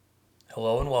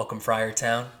Hello and welcome,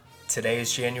 Friartown. Today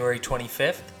is January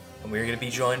 25th, and we're going to be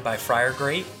joined by Friar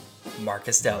Great,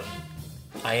 Marcus Douthit.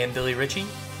 I am Billy Ritchie,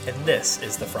 and this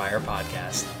is the Friar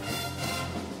Podcast.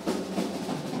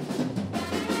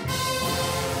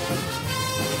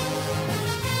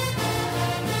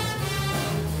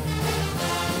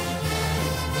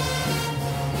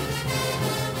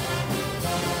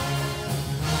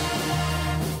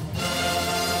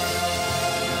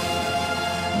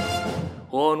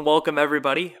 Hello and welcome,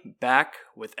 everybody, back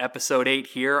with episode 8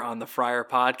 here on the Friar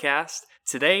Podcast.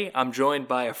 Today, I'm joined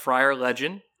by a Friar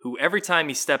legend who every time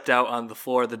he stepped out on the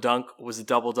floor of the dunk was a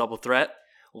double-double threat,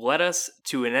 led us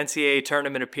to an NCAA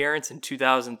tournament appearance in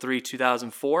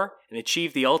 2003-2004, and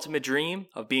achieved the ultimate dream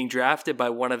of being drafted by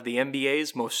one of the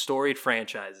NBA's most storied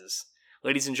franchises.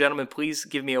 Ladies and gentlemen, please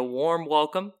give me a warm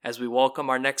welcome as we welcome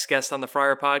our next guest on the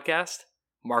Friar Podcast,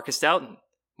 Marcus Douthit.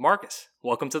 Marcus,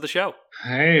 welcome to the show.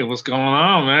 Hey, what's going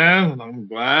on, man? I'm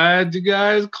glad you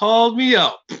guys called me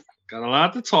up. Got a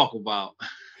lot to talk about.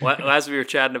 Well, as we were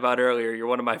chatting about earlier, you're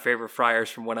one of my favorite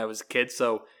Friars from when I was a kid,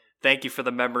 so thank you for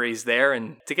the memories there.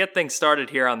 And to get things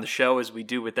started here on the show, as we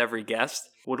do with every guest,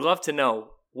 would love to know,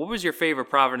 what was your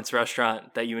favorite Providence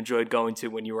restaurant that you enjoyed going to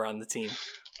when you were on the team?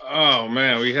 Oh,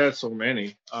 man, we had so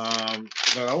many. But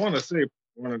I want to say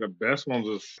one of the best ones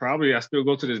was probably, I still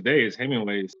go to this day, is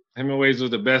Hemingway's. Hemingway's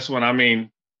was the best one. I mean,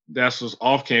 that's was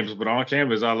off campus, but on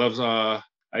campus, I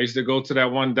used to go to that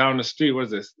one down the street. What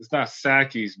is this? It's not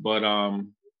Saki's, but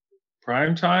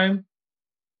Prime Time.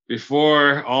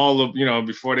 Before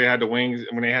before they had the wings,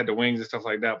 when they had the wings and stuff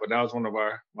like that. But that was one of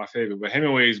my favorite. But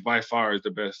Hemingway's by far is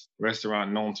the best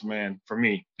restaurant known to man for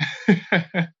me.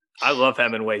 I love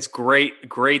Hemingway's.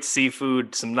 Great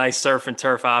seafood, some nice surf and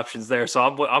turf options there. So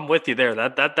I'm with you there.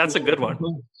 That's a good one.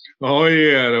 Oh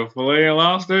yeah, the filet and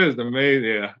lobster is amazing.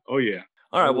 Yeah. Oh yeah.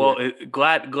 All right. Well,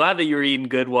 glad that you were eating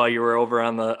good while you were over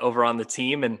on the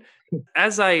team. And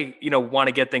as I want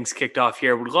to get things kicked off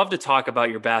here, would love to talk about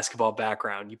your basketball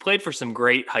background. You played for some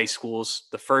great high schools.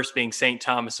 The first being St.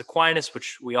 Thomas Aquinas,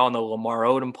 which we all know Lamar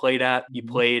Odom played at. You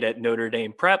played at Notre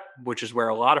Dame Prep, which is where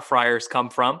a lot of Friars come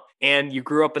from. And you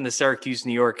grew up in the Syracuse,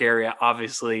 New York area.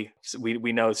 Obviously,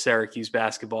 we know Syracuse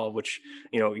basketball, which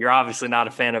you're obviously not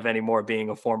a fan of anymore, being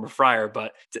a former Friar.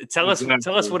 But tell us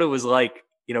what it was like,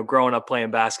 growing up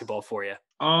playing basketball for you.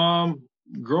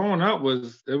 Growing up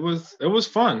was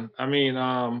fun. I mean,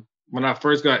 when I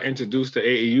first got introduced to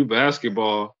AAU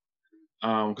basketball,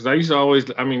 because I used to always,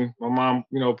 my mom,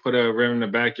 put a rim in the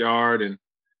backyard, and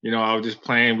I was just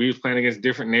playing. We was playing against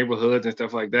different neighborhoods and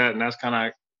stuff like that, and that's kind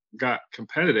of got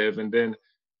competitive. And then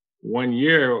one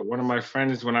year, one of my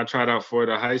friends, when I tried out for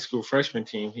the high school freshman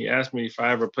team, he asked me if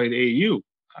I ever played AAU.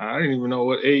 I didn't even know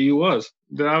what AAU was.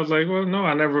 Then I was like, well, no,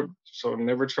 I never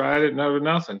tried it, never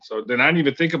nothing. So then I didn't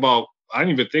even think about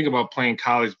playing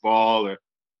college ball or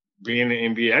being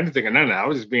in the NBA. I didn't think of none of that. I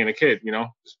was just being a kid,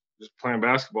 just playing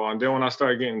basketball. And then when I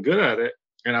started getting good at it,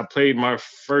 and I played my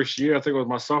first year, I think it was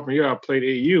my sophomore year, I played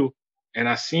AAU, and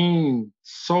I seen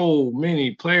so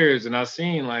many players, and I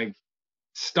seen like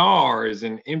stars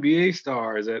and NBA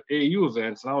stars at AAU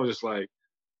events, and I was just like,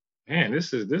 man,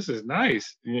 this is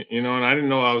nice, and I didn't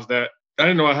know I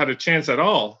didn't know I had a chance at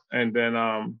all. And then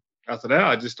after that,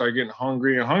 I just started getting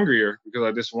hungrier and hungrier because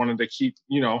I just wanted to keep,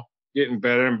 getting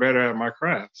better and better at my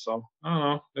craft. So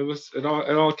I don't know,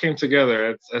 it all came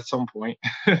together at some point.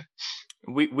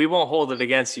 We won't hold it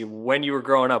against you. When you were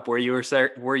growing up, were you a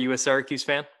Syracuse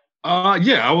fan?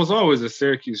 Yeah, I was always a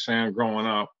Syracuse fan growing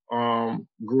up.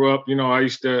 Grew up, I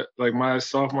used to, like my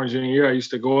sophomore, junior year, I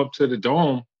used to go up to the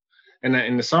Dome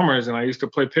in the summers, and I used to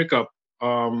play pickup.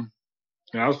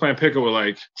 I was playing pickup with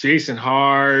like Jason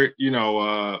Hart,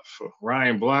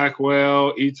 Ryan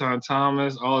Blackwell, Eton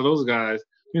Thomas, all of those guys.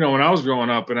 When I was growing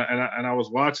up, and I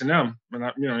was watching them,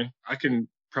 and I can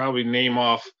probably name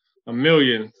off a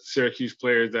million Syracuse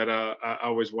players that I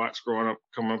always watched growing up,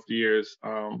 coming up the years.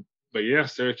 But yeah,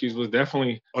 Syracuse was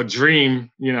definitely a dream,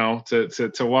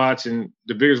 to watch. And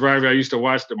the biggest rivalry I used to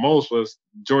watch the most was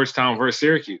Georgetown versus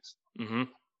Syracuse. Mm-hmm.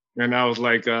 And I was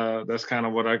like, that's kind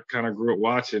of what I kind of grew up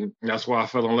watching. And that's why I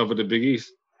fell in love with the Big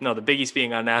East. No, the Big East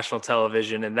being on national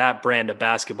television and that brand of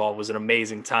basketball was an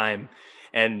amazing time.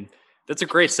 And that's a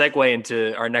great segue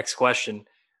into our next question.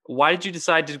 Why did you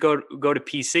decide to go to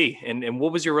PC? And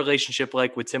what was your relationship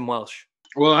like with Tim Welsh?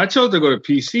 Well, I chose to go to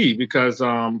PC because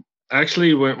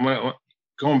actually, when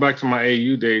going back to my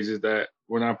AU days, is that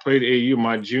when I played AU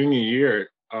my junior year,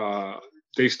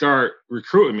 they start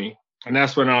recruiting me. And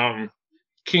that's when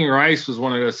King Rice was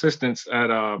one of the assistants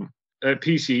at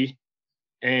PC,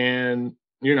 and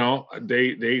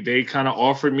they kind of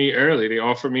offered me early. They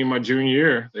offered me my junior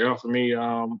year. They offered me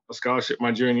a scholarship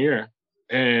my junior year,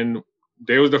 and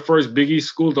they was the first Big East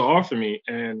school to offer me.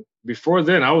 And before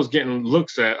then, I was getting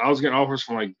offers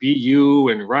from like BU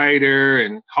and Ryder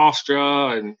and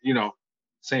Hofstra and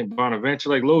St. Bonaventure,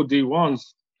 like low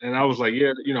D1s. And I was like,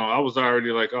 yeah, I was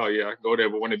already like, oh yeah, I can go there.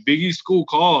 But when the Big East school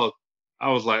called,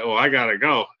 I was like, oh, I gotta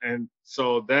go. And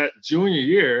so that junior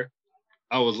year,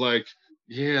 I was like,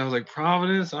 yeah, I was like,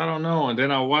 Providence, I don't know. And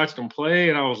then I watched them play,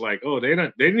 and I was like, oh, they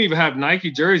didn't even have Nike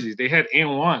jerseys. They had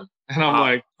N1. And I'm Wow.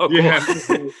 like, Oh, cool. yeah.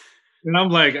 And I'm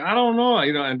like, I don't know,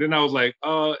 and then I was like,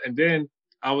 and then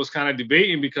I was kind of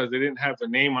debating because they didn't have the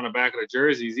name on the back of the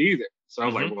jerseys either. So I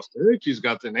was like, well, Syracuse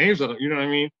got the names on them, you know what I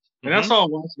mean? And that's all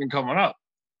Washington coming up.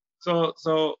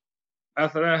 So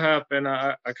after that happened,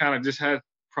 I kind of just had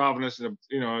Providence, at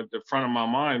the front of my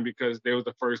mind because they were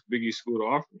the first Big East school to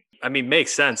offer me. I mean,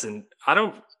 makes sense. And I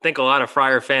don't think a lot of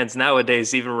Friar fans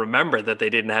nowadays even remember that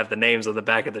they didn't have the names on the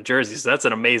back of the jerseys. So that's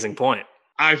an amazing point.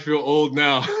 I feel old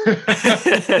now.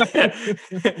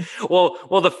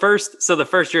 well, the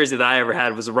first jersey that I ever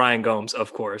had was Ryan Gomes,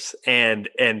 of course, and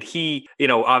he,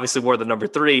 obviously wore the number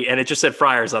 3, and it just said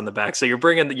Friars on the back. So you're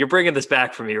bringing this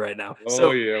back for me right now.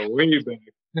 Oh yeah, way back.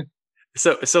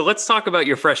 So let's talk about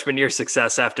your freshman year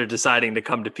success after deciding to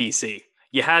come to PC.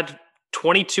 You had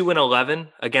 22 and 11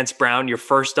 against Brown, your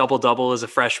first double-double as a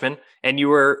freshman, and you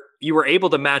were able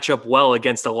to match up well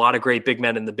against a lot of great big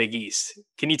men in the Big East.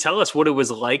 Can you tell us what it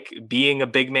was like being a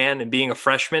big man and being a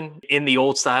freshman in the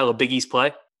old style of Big East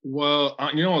play? Well,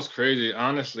 you know what's crazy?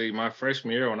 Honestly, my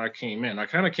freshman year when I came in, I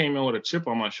kind of came in with a chip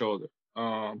on my shoulder.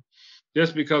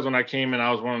 Just because when I came in,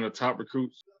 I was one of the top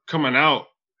recruits coming out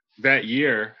that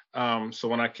year. So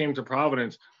when I came to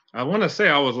Providence, I want to say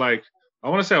I was like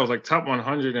top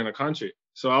 100 in the country.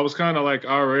 So I was kind of like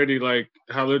already like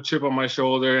had a little chip on my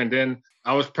shoulder. And then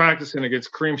I was practicing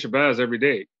against Kareem Shabazz every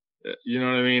day. You know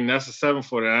what I mean? That's a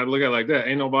 7-footer. And I look at it like that.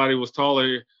 Ain't nobody was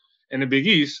taller in the Big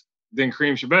East than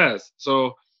Kareem Shabazz.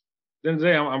 So then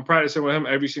today I'm practicing with him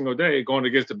every single day, going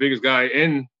against the biggest guy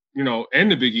in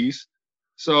the Big East.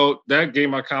 So that gave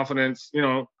my confidence,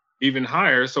 even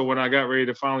higher. So when I got ready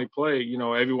to finally play,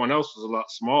 everyone else was a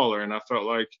lot smaller, and I felt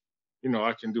like,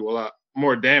 I can do a lot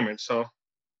more damage. So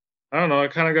I don't know. I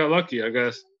kind of got lucky, I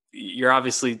guess. You're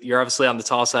obviously on the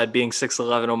tall side, being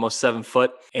 6'11", almost 7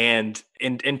 foot. And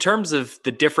in terms of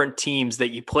the different teams that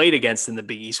you played against in the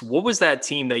Big East, what was that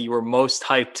team that you were most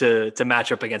hyped to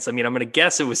match up against? I mean, I'm going to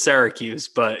guess it was Syracuse,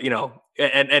 but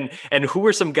and who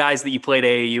were some guys that you played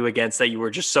AAU against that you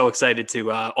were just so excited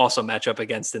to also match up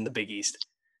against in the Big East?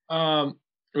 Well,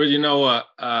 you know what?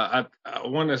 I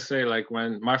want to say, like,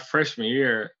 when my freshman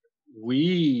year,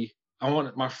 we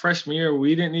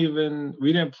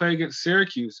didn't play against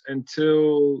Syracuse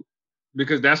until,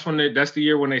 because that's the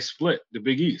year when they split the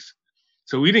Big East.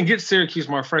 So we didn't get Syracuse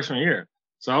my freshman year.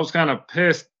 So I was kind of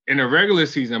pissed in the regular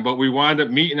season, but we wound up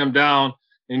meeting them down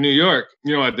in New York,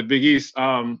 at the Big East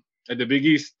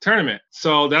tournament.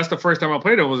 So that's the first time I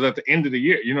played them, was at the end of the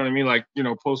year. You know what I mean? Like,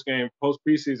 post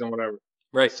preseason, whatever.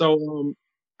 Right. So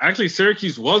actually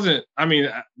Syracuse wasn't,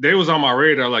 they was on my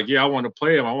radar. Like, yeah, I want to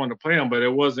play them, but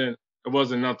it wasn't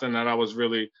nothing that I was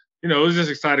really, it was just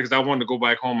excited because I wanted to go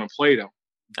back home and play them.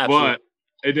 Absolutely. But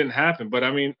it didn't happen. But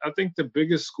I think the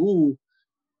biggest school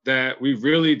that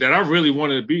I really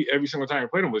wanted to beat every single time I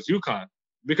played them was UConn,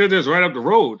 because it was right up the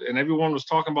road and everyone was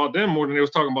talking about them more than they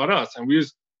was talking about us. And we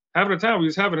was having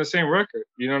the same record.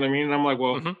 You know what I mean? And I'm like,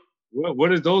 well,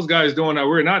 what is those guys doing that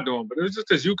we're not doing? But it was just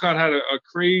because UConn had a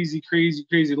crazy, crazy,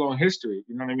 crazy long history,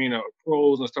 you know what I mean, of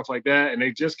pros and stuff like that. And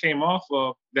they just came off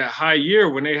of that high year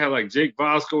when they had like Jake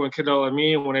Bosco and Cadell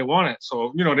Amin when they won it.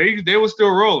 So, they were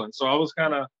still rolling. So I was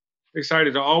kind of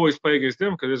excited to always play against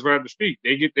them because it's right up the street.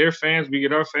 They get their fans, we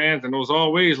get our fans. And it was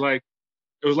always like,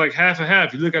 half and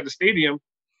half. You look at the stadium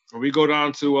and we go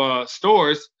down to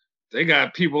stores, they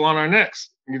got people on our necks.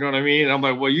 You know what I mean? And I'm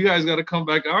like, well, you guys got to come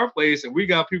back to our place, and we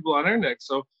got people on their necks.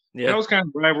 So that was kind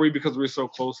of rivalry because we were so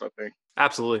close, I think.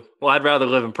 Absolutely. Well, I'd rather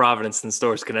live in Providence than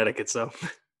Storrs, Connecticut. So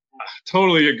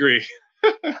totally agree.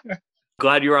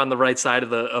 Glad you were on the right side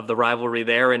of the rivalry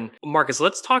there. And Marcus,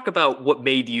 let's talk about what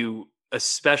made you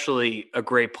especially a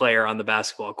great player on the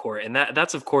basketball court. And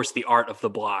that's of course the art of the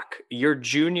block. Your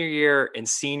junior year and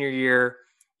senior year,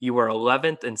 you were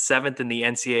 11th and 7th in the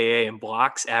NCAA in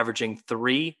blocks, averaging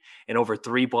 3 and over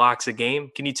 3 blocks a game.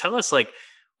 Can you tell us, like,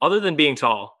 other than being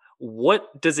tall,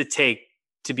 what does it take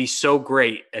to be so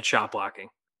great at shot blocking?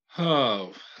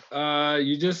 Oh,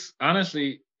 you just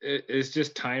honestly, it's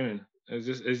just timing.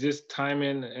 It's just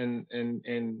timing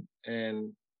and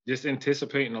just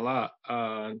anticipating a lot.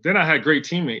 Then I had great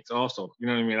teammates also. You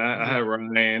know what I mean? I had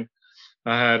Ryan,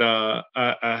 I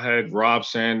had Rob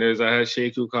Sanders, I had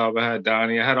Sheku Cobb, I had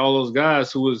Donnie, I had all those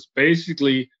guys who was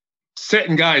basically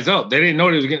setting guys up. They didn't know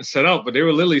they was getting set up, but they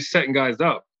were literally setting guys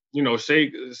up. You know,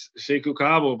 Sheku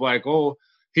Cobb was like, oh,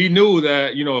 he knew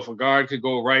that, you know, if a guard could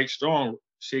go right strong,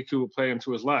 Sheku would play him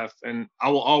to his left, and I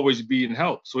will always be in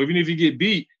help. So even if you get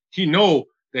beat, he know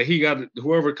that he got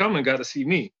whoever coming got to see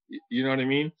me. You know what I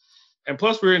mean? And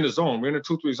plus, we're in the zone. We're in the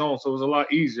 2-3 zone, so it was a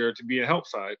lot easier to be a help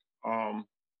side.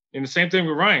 And the same thing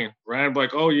with Ryan. Ryan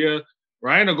like, oh yeah,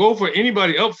 Ryan will go for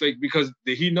anybody up fake because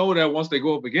he know that once they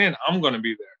go up again, I'm gonna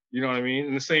be there. You know what I mean?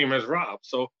 And the same as Rob.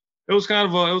 So it was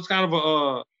kind of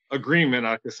a agreement,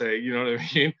 I could say. You know what I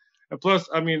mean? And plus,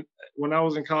 I mean, when I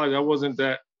was in college, I wasn't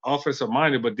that offensive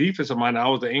minded, but defensive minded. I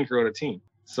was the anchor of the team.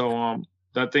 So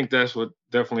I think that's what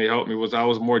definitely helped me was I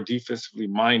was more defensively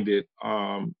minded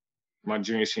my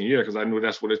junior senior year because I knew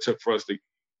that's what it took for us to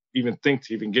even think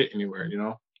to even get anywhere. You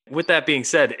know. With that being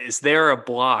said, is there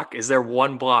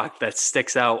one block that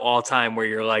sticks out all time where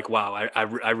you're like, wow,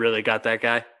 I really got that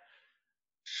guy?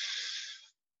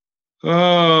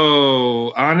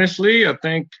 Oh, honestly, I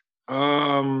think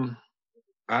I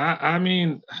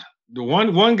mean the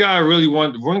one guy I really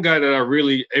one guy that I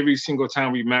really every single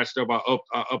time we matched up, I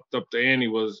upped up the ante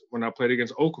was when I played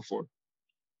against Okafor.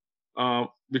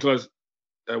 Because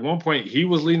at one point he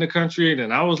was leading the country and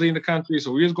then I was leading the country,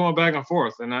 so we was going back and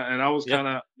forth, and I was Yeah. kind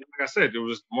of like I said, it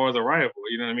was more of the rival,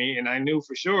 you know what I mean? And I knew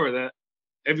for sure that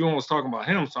everyone was talking about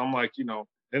him, so I'm like, you know, at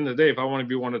the end of the day, if I want to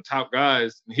be one of the top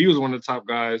guys, and he was one of the top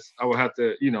guys, I would have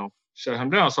to, you know, shut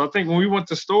him down. So I think when we went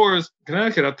to stores,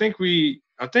 Connecticut, I think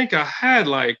I had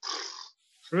like,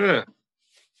 I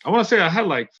want to say I had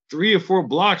like 3 or 4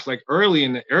 blocks, like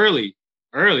early.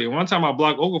 One time I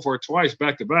blocked Okafor twice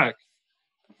back to back.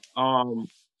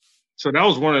 So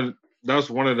that's one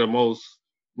of the most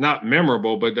not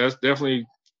memorable, but that's definitely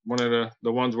one of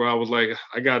the ones where I was like,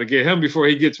 I got to get him before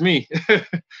he gets me.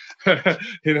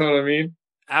 You know what I mean?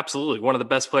 Absolutely. One of the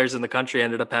best players in the country,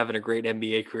 ended up having a great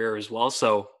NBA career as well.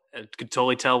 So I could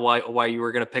totally tell why you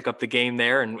were going to pick up the game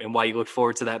there, and why you look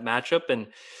forward to that matchup. And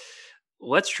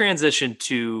let's transition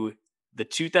to the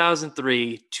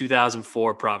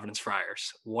 2003-2004 Providence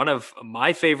Friars, one of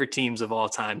my favorite teams of all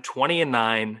time,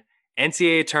 20-9,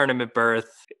 NCAA tournament berth,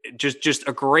 just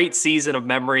a great season of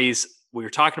memories. We were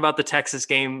talking about the Texas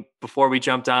game before we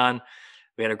jumped on.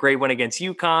 We had a great win against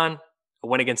UConn, a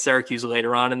win against Syracuse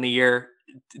later on in the year.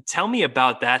 Tell me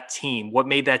about that team. What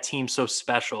made that team so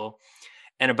special,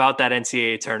 and about that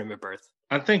NCAA tournament berth?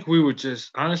 I think we were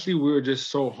just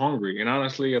so hungry, and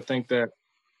honestly, I think that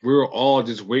we were all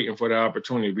just waiting for the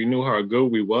opportunity. We knew how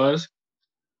good we was,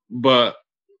 but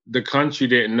the country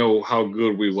didn't know how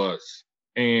good we was.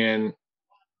 And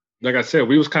like I said,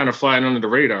 we was kind of flying under the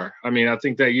radar. I mean, I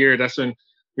think that year that's when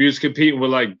we was competing with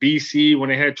like BC when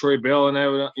they had Troy Bell and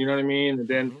that, you know what I mean? And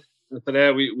then after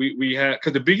that, we had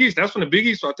because the Big East. That's when the Big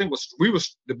East. I think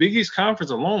the Big East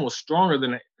conference alone was stronger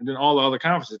than all the other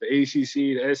conferences, the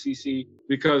ACC, the SEC.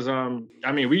 Because I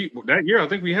mean, we that year I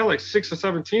think we had like 6 or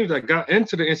 7 teams that got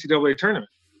into the NCAA tournament.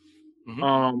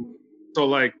 Mm-hmm. So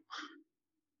like,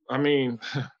 I mean,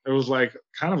 it was like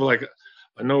kind of like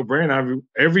a no-brainer.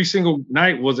 Every single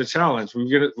night was a challenge.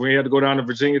 We had to go down to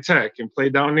Virginia Tech and play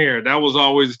down there. That was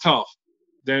always tough.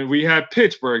 Then we had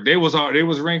Pittsburgh. They was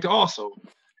ranked also,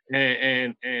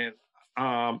 and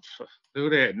who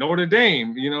they had Notre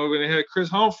Dame. You know, when they had Chris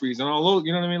Humphreys and all those.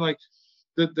 You know what I mean? Like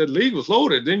the league was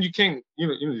loaded. Then you can't.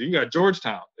 You got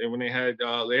Georgetown. And when they had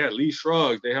Lee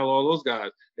Scruggs, they had all those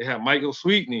guys. They had Michael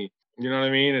Sweetney. You know what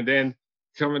I mean? And then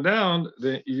coming down,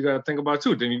 then you got to think about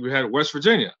too. Then you had West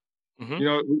Virginia. Mm-hmm. You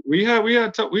know, we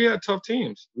had tough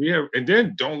teams. And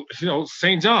then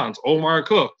St. John's, Omar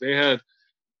Cook. They had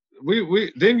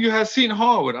then you had Seton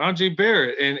Hall with Andre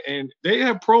Barrett, and they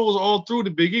had pros all through the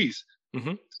Big East.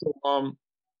 Mm-hmm. So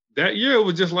that year it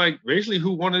was just like basically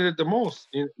who wanted it the most.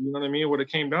 You know what I mean? What it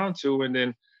came down to, and then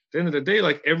at the end of the day,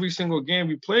 like every single game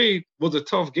we played was a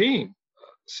tough game.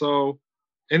 So,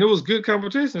 and it was good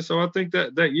competition. So I think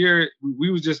that year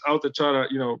we was just out to try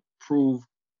to prove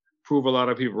a lot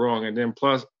of people wrong. And then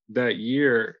plus that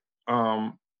year,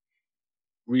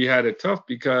 we had it tough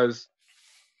because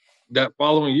that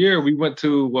following year we went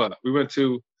to what? We went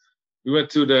to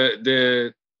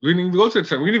the we didn't even go to the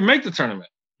tournament. We didn't even make the tournament.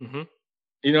 Mm-hmm.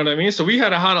 You know what I mean? So we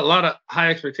had a lot of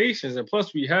high expectations, and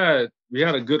plus we had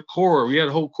a good core. We had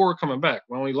a whole core coming back.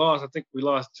 I think we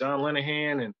lost John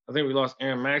Lenahan, and I think we lost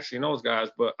Aaron Maxey and those guys.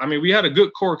 But I mean, we had a good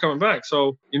core coming back.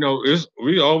 So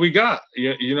we all we got.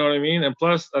 You know what I mean? And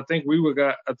plus, I think we was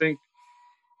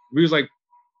like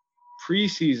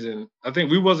preseason. I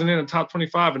think we wasn't in the top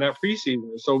 25 in that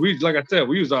preseason. So like I said,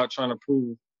 we was out trying to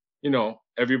prove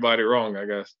everybody wrong, I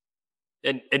guess.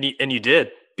 And you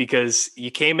did, because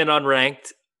you came in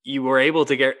unranked. You were able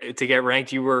to get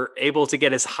ranked. You were able to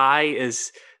get as high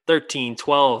as 13,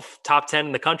 12, top 10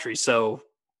 in the country. So,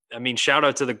 I mean, shout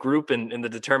out to the group and the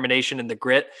determination and the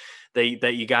grit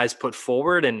that you guys put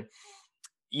forward. And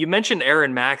you mentioned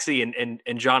Aaron Maxey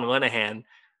and John Linehan.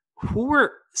 Who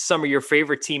were some of your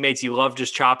favorite teammates you love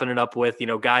just chopping it up with?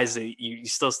 Guys that you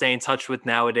still stay in touch with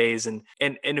nowadays, and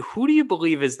who do you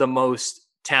believe is the most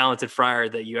talented Friar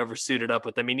that you ever suited up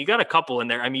with? I mean, you got a couple in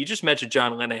there. I mean, you just mentioned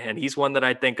John Linehan. He's one that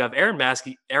I think of. Aaron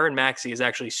Maxey is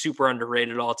actually super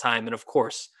underrated all time, and of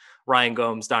course Ryan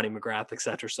Gomes, Donnie McGrath,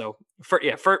 etc. So,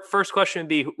 first question would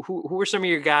be who are some of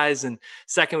your guys, and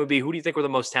second would be who do you think were the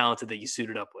most talented that you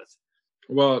suited up with?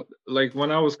 Well, like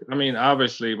when I mean,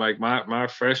 obviously, like my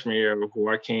freshman year, who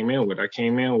I came in with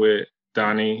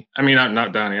Donnie. I mean,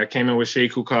 not Donnie. I came in with Shea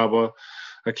Kukaba.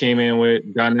 I came in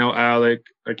with Donnell Alec.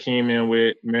 I came in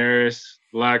with Maris,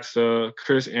 Laxa,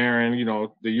 Chris Aaron,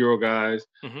 the Euro guys.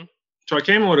 Mm-hmm. So I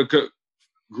came in with a good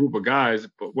group of guys.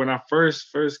 But when I first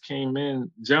came in,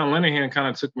 John Linehan kind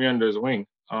of took me under his wing.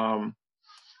 And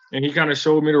he kind of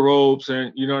showed me the ropes,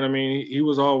 and you know what I mean? He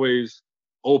was always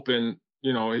open,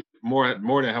 more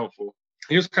than helpful.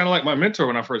 He was kind of like my mentor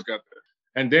when I first got there.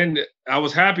 And then I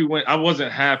was happy when I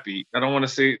wasn't happy. I don't want to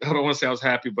say I was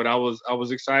happy, but I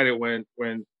was excited when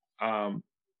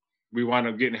we wound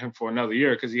up getting him for another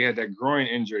year because he had that groin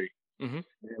injury, Mm-hmm.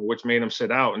 which made him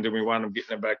sit out, and then we wound up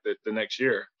getting him back the next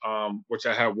year, which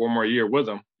I had one more year with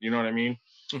him. You know what I mean?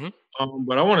 Mm-hmm.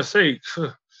 But I want to say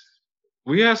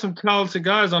we had some talented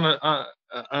guys on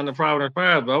the Providence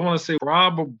Five, but I want to say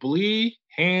probably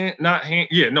hands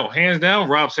down,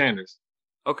 Rob Sanders.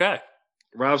 Okay.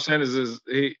 Rob Sanders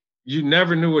you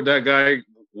never knew what that guy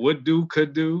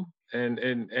could do,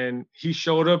 and he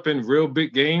showed up in real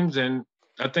big games, and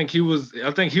I think he was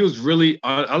really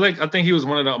I think he was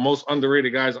one of the most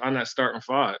underrated guys on that starting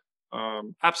five.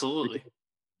 Absolutely.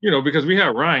 Because we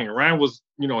had Ryan. Ryan was,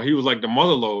 he was like the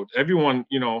mother load. Everyone,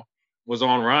 was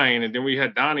on Ryan, and then we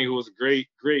had Donnie, who was great.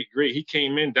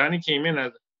 Donnie came in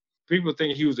as people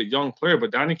think he was a young player,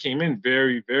 but Donnie came in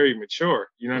very, very mature.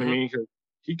 You know what I mean?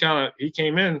 He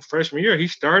came in freshman year. He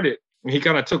started and he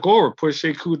kind of took over, pushed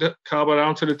Shea Kaba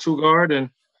down to the 2 guard, and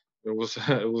it was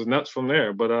nuts from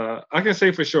there. But I can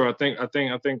say for sure, I think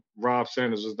Rob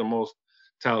Sanders was the most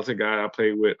talented guy I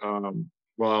played with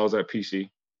while I was at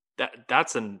PC.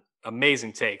 That's an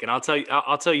amazing take, and I'll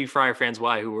tell you Friar fans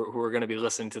why who are going to be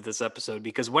listening to this episode,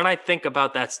 because when I think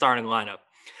about that starting lineup,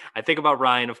 I think about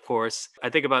Ryan, of course. I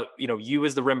think about you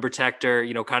as the rim protector,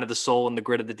 kind of the soul and the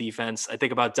grit of the defense. I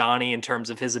think about Donnie in terms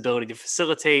of his ability to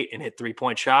facilitate and hit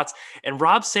 3-point shots, and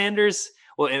Rob Sanders,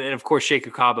 well, and of course Shea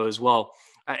Cabo as well.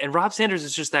 And Rob Sanders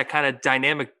is just that kind of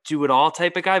dynamic, do it all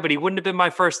type of guy, but he wouldn't have been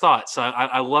my first thought. So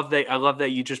I love that. I love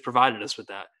that you just provided us with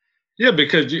that. Yeah,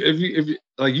 because if you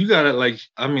like, you gotta I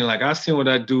seen what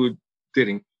that dude did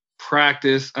in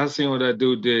practice. I seen what that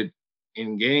dude did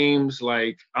in games.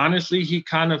 Like honestly, he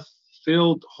kind of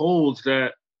filled holes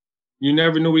that you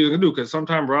never knew what he was gonna do. Because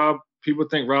sometimes people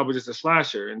think Rob was just a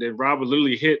slasher, and then Rob would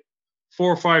literally hit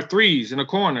 4 or 5 threes in a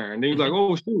corner, and then you're like,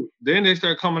 oh shoot. Then they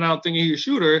start coming out thinking he's a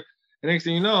shooter, and next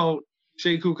thing you know,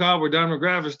 Shea Kukab or Don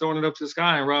McGrath is throwing it up to the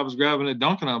sky, and Rob was grabbing it,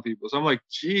 dunking on people. So I'm like,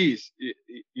 geez,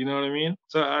 you know what I mean?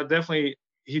 So I definitely,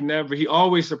 he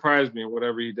always surprised me in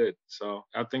whatever he did. So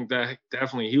I think that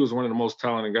definitely he was one of the most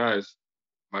talented guys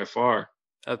by far.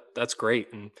 That's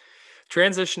great. And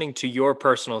transitioning to your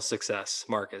personal success,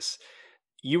 Marcus,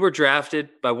 you were drafted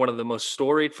by one of the most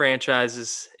storied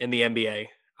franchises in the NBA.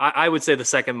 I would say the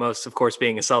second most, of course,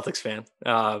 being a Celtics fan.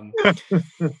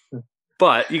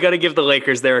 But you got to give the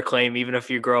Lakers their acclaim, even if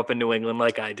you grow up in New England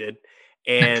like I did.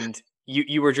 And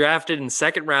you were drafted in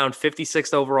second round,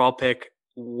 56th overall pick.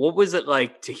 What was it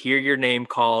like to hear your name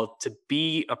called, to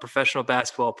be a professional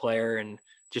basketball player, and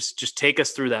just take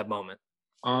us through that moment?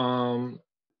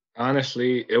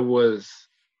 Honestly, it was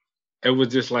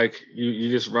just like you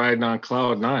just riding on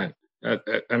cloud nine.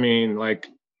 I mean, like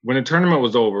when the tournament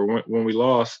was over, when we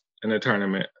lost in the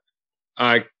tournament,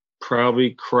 I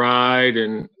probably cried.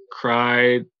 And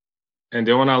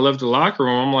then when I left the locker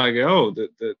room, I'm like, yo,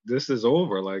 this is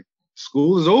over. Like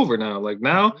school is over now. Like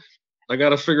now I got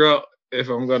to figure out if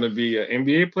I'm going to be an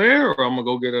NBA player or I'm going to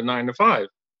go get a 9 to 5.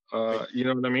 You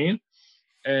know what I mean?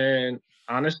 And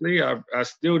honestly, I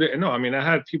still didn't know. I mean, I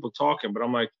had people talking, but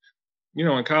I'm like,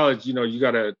 in college, you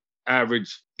got to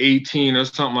average 18 or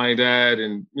something like that.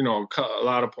 And, a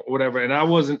lot of whatever. And I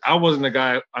wasn't the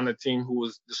guy on the team who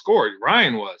was the scorer.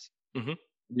 Ryan was. Mm-hmm.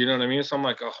 You know what I mean? So I'm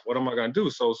like, oh, what am I going to do?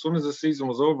 So as soon as the season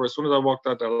was over, as soon as I walked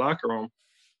out that locker room,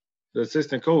 the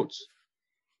assistant coach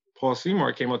Paul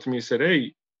Seymour came up to me and said,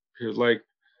 "Hey," he was like,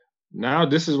 "Now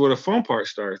this is where the fun part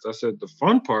starts." I said, "The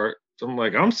fun part?" So I'm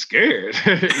like, "I'm scared."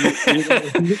 He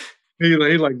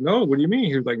like, "No, what do you mean?"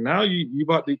 He was like, "Now you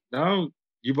about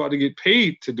to get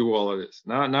paid to do all of this.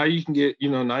 Now you can get,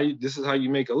 this is how you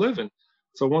make a living."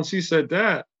 So once he said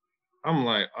that, I'm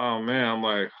like, "Oh man," I'm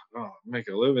like, "Oh, make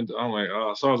a living." I'm like,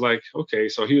 "Oh," so I was like, "Okay."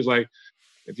 So he was like,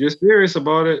 "If you're serious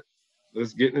about it,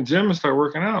 let's get in the gym and start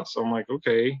working out." So I'm like,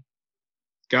 "Okay."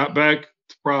 Got back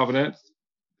to Providence.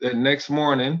 The next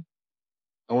morning,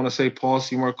 I want to say Paul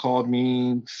Seymour called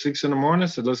me 6 in the morning,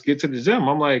 said, "Let's get to the gym."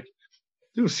 I'm like,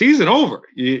 "Dude, season over."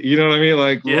 You know what I mean?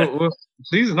 Like, Yeah. what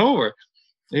season over?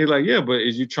 And he's like, "Yeah, but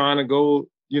is you trying to go,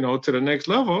 to the next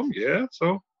level?" Yeah.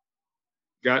 So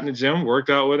got in the gym, worked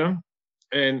out with him.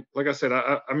 And like I said,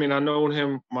 I mean, I known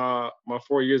him my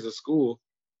 4 years of school,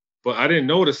 but I didn't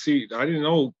know I didn't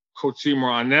know Coach Seymour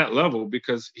on that level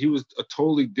because he was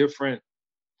totally different.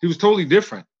 He's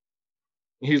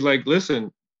like,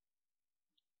 "Listen,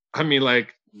 I mean,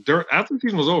 like, after the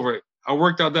season was over, I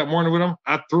worked out that morning with him.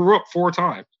 I threw up 4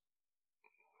 times.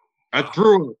 I Oh,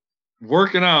 threw up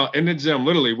working out in the gym,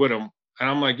 literally with him. And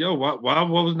I'm like, "Yo, why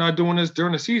was not doing this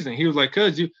during the season?" He was like,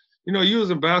 "Cause you was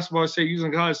in basketball shape, you was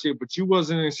in college shape, but you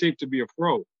wasn't in shape to be a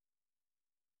pro."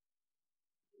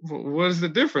 What is the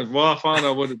difference? Well, I found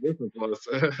out what the difference was.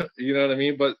 You know what I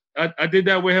mean? But I did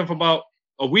that with him for about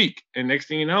a week. And next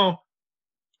thing you know,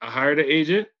 I hired an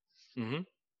agent. hmm.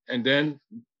 And then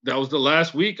that was the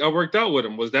last week I worked out with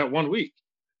him, was that one week.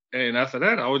 And after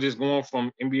that, I was just going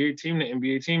from NBA team to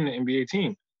NBA team to NBA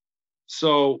team.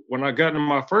 So when I got into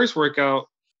my first workout,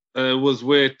 it was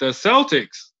with the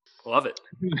Celtics. Love it.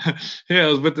 Yeah,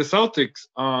 it was with the Celtics.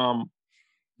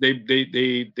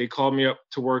 They called me up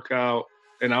to work out,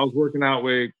 and I was working out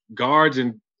with guards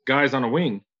and guys on the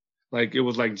wing. Like it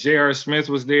was like J.R. Smith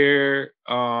was there. It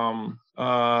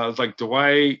was like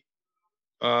Dwight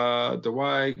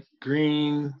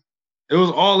Green. It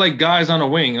was all like guys on the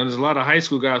wing. And there's a lot of high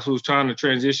school guys who was trying to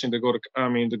transition to go to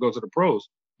the pros.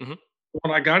 Hmm.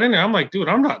 When I got in there, I'm like, dude,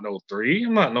 I'm not no three.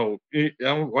 I'm not no.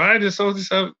 Why did so this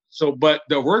have so? But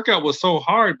the workout was so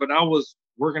hard. But I was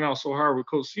working out so hard with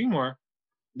Coach Seymour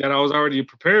that I was already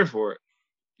prepared for it.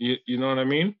 You know what I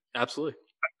mean? Absolutely.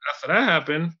 After that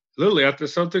happened, literally after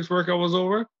the Celtics workout was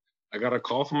over, I got a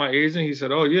call from my agent. He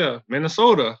said, "Oh yeah,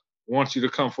 Minnesota wants you to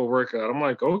come for a workout." I'm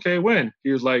like, "Okay, when?"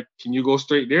 He was like, "Can you go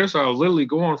straight there?" So I was literally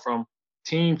going from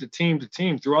team to team to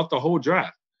team throughout the whole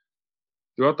draft.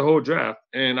 Throughout the whole draft.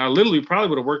 And I literally probably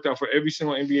would have worked out for every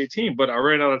single NBA team, but I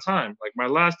ran out of time. Like my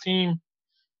last team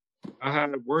I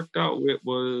had worked out with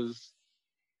was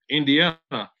Indiana.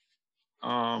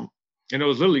 Um, and it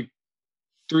was literally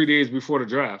 3 days before the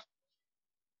draft.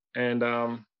 And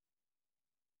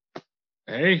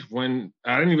hey, when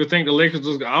I didn't even think the Lakers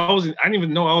I didn't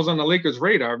even know I was on the Lakers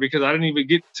radar because I didn't even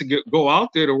get to go out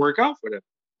there to work out for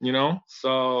them.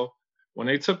 So when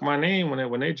they took my name,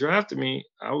 when they drafted me,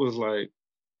 I was like,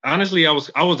 honestly, I was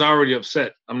already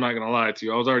upset. I'm not gonna lie to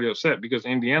you. I was already upset because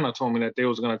Indiana told me that they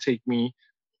was gonna take me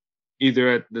either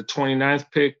at the 29th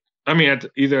pick, I mean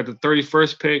either at the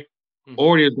 31st pick, Hmm.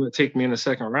 or they was gonna take me in the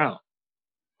second round.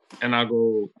 And I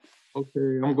go,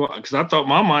 okay, I'm going because I thought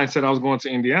my mind said I was going to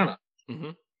Indiana. Hmm.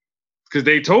 Because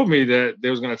they told me that they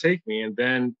was gonna take me, and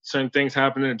then certain things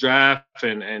happened in the draft,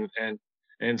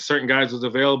 and certain guys was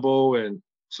available, and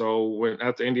so when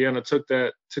after Indiana took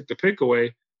the pick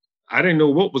away, I didn't know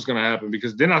what was gonna happen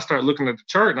because then I started looking at the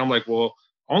chart, and I'm like, well,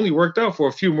 I only worked out for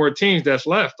a few more teams that's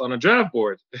left on the draft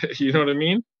board. You know what I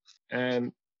mean?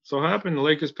 And so happened the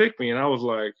Lakers picked me, and I was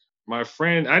like, my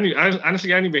friend,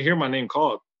 honestly I didn't even hear my name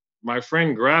called. My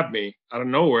friend grabbed me out of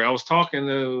nowhere. I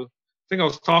think I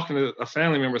was talking to a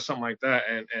family member, something like that,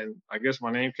 and I guess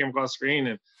my name came across the screen,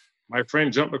 and my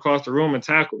friend jumped across the room and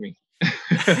tackled me.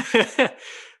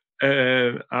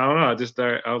 And I don't know,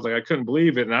 I was like, I couldn't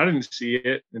believe it, and I didn't see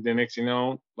it. And then next,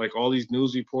 like all these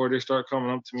news reporters start coming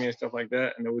up to me and stuff like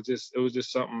that, and it was just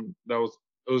something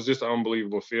it was just an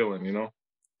unbelievable feeling.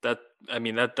 that I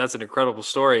mean that's an incredible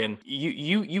story, and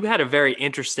you had a very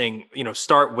interesting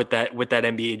start with that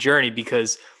NBA journey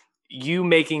because you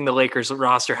making the Lakers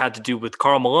roster had to do with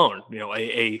Karl Malone,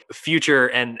 a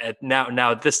future and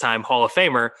now at this time Hall of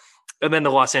Famer, and then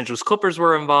the Los Angeles Clippers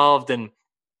were involved, and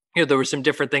there were some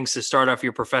different things to start off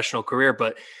your professional career,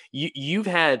 but you've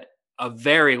had a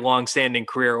very long-standing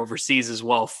career overseas as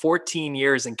well, 14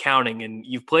 years and counting, and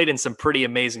you've played in some pretty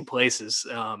amazing places.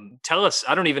 Tell us,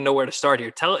 I don't even know where to start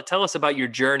here. Tell us about your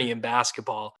journey in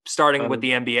basketball, starting with Um,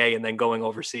 the NBA and then going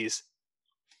overseas.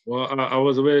 well, I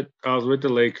was with the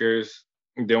Lakers.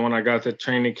 And then when I got to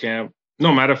training camp,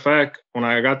 no matter of fact, when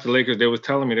I got to the Lakers, they was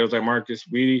telling me they was like, Marcus,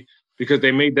 because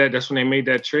they made that. That's when they made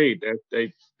that trade. That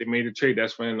they made a trade.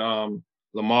 That's when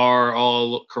Lamar,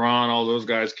 Karan, all those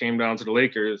guys came down to the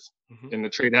Lakers, and the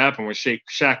trade happened when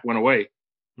Shaq went away.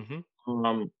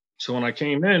 So when I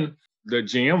came in, the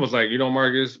GM was like,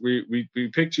 Marcus, we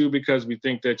picked you because we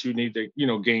think that you need to,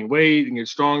 gain weight and get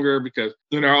stronger, because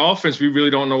in our offense, we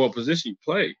really don't know what position you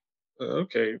play.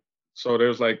 Okay. So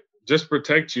there's like, just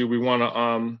protect you. We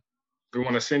want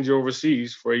to send you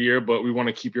overseas for a year, but we want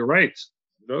to keep your rights.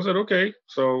 I said, okay.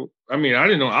 So, I mean, I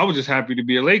didn't know. I was just happy to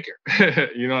be a Laker.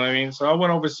 You know what I mean? So I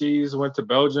went overseas, went to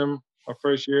Belgium my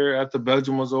first year. After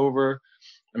Belgium was over,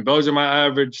 in Belgium, I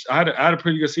had a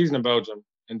pretty good season in Belgium.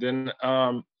 And then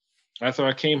after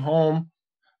I came home,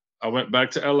 I went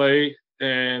back to LA,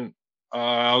 and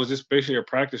I was just basically a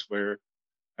practice player.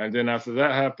 And then after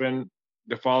that happened,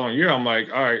 the following year, I'm like,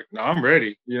 all right, now I'm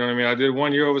ready. You know what I mean? I did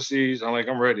 1 year overseas. I'm like,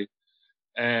 I'm ready.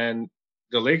 And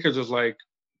the Lakers was like,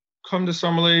 come to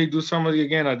Summer League, do Summer League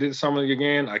again. I did Summer League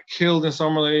again. I killed in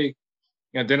Summer League.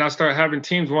 And then I started having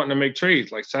teams wanting to make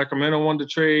trades. Like Sacramento wanted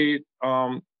to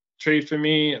trade for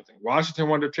me. I think Washington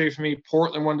wanted to trade for me.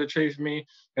 Portland wanted to trade for me.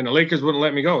 And the Lakers wouldn't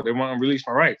let me go. They wanted to release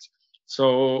my rights.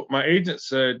 So my agent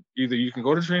said, either you can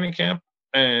go to training camp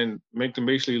and make them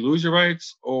basically lose your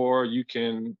rights, or you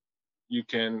can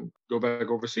go back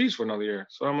overseas for another year.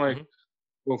 So I'm like,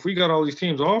 well, if we got all these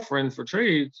teams offering for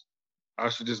trades, I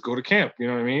should just go to camp. You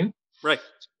know what I mean? Right.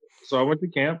 So I went to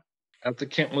camp. After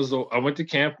camp I went to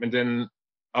camp, and then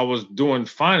I was doing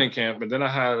fine in camp. And then I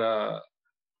had I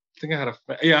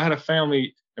had a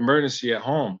family emergency at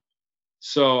home.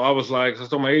 So I was like, I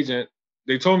told my agent,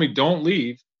 they told me don't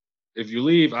leave. If you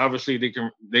leave, obviously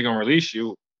they're gonna release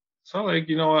you. So I'm like,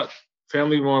 you know what?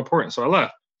 Family more important. So I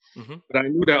left. But I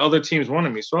knew that other teams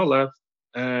wanted me. So I left,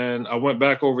 and I went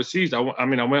back overseas. I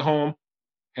went home,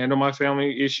 handled my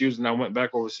family issues, and I went back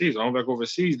overseas. I went back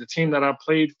overseas. The team that I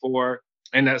played for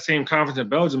in that same conference in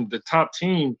Belgium, the top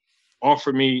team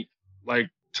offered me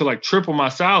to triple my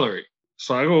salary.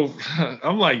 So I go,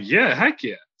 I'm like, yeah, heck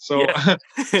yeah. So, yeah.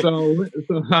 so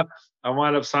I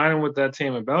wound up signing with that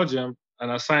team in Belgium,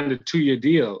 and I signed a 2-year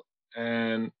deal.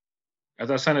 And as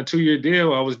I signed a 2-year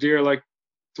deal, I was there like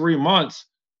 3 months,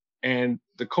 and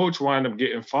the coach wound up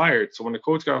getting fired. So when the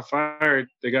coach got fired,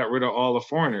 they got rid of all the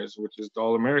foreigners, which is the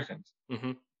All-Americans.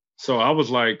 So I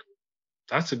was like,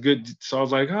 that's a good. So I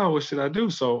was like, oh, what should I do?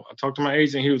 So I talked to my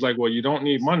agent. He was like, well, you don't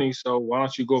need money, so why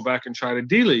don't you go back and try the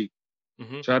D League?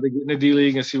 Try to get in the D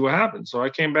League and see what happens. So I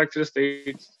came back to the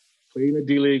States, played in the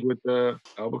D League with the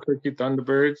Albuquerque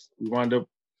Thunderbirds. We wound up.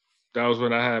 That was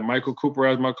when I had Michael Cooper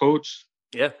as my coach.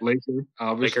 Yeah, Laker,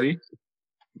 obviously.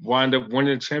 Wound up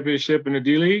winning the championship in the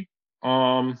D League.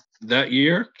 That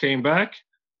year, came back.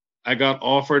 I got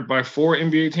offered by 4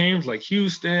 NBA teams, like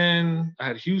Houston. I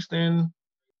had Houston,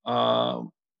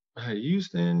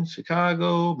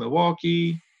 Chicago,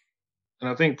 Milwaukee, and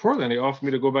I think Portland. They offered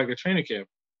me to go back to training camp.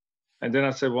 And then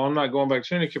I said, well, I'm not going back to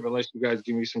training camp unless you guys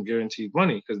give me some guaranteed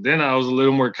money. Because then I was a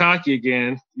little more cocky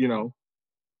again,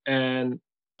 And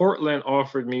Portland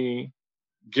offered me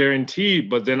guaranteed,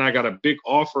 but then I got a big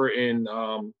offer in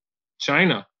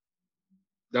China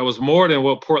that was more than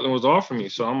what Portland was offering me.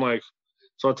 So I'm like,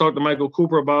 so I talked to Michael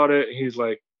Cooper about it. And he's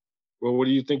like, well, what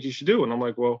do you think you should do? And I'm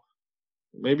like, well,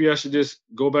 maybe I should just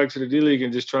go back to the D League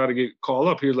and just try to get called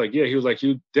up. He was like, yeah. He was like,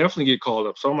 you definitely get called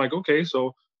up. So I'm like, okay.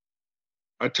 So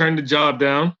I turned the job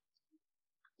down,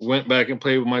 went back and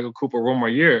played with Michael Cooper 1 more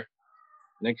year.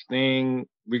 Next thing,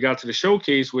 we got to the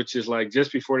showcase, which is like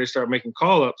just before they start making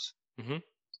call-ups.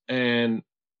 And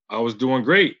I was doing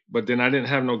great, but then I didn't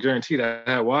have no guarantee. I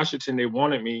had Washington, they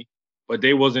wanted me, but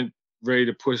they wasn't ready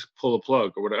to pull a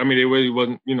plug or whatever. I mean, they really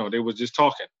wasn't, they was just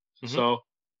talking. So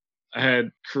I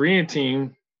had Korean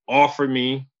team offer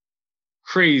me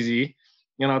crazy.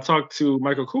 And I talked to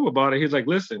Michael Koo about it. He's like,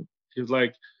 listen, he was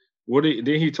like, then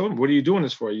he told me, what are you doing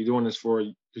this for? Are you doing this for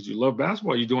because you love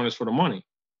basketball? Or are you doing this for the money?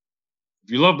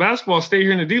 If you love basketball, stay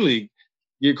here in the D League,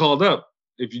 get called up.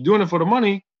 If you're doing it for the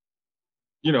money,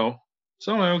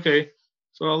 So I'm like, okay.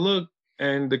 So I look,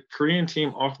 and the Korean team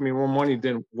offered me more money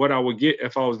than what I would get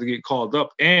if I was to get called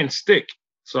up and stick.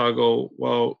 So I go,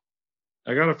 well,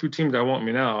 I got a few teams that want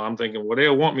me now. I'm thinking, well,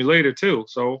 they'll want me later too.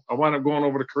 So I wound up going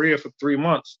over to Korea for 3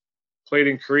 months, played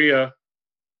in Korea,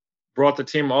 brought the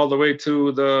team all the way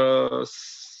to the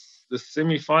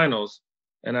semifinals.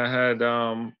 And I had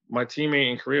my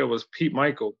teammate in Korea was Pete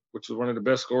Michael, which was one of the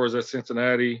best scorers at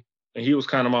Cincinnati. And he was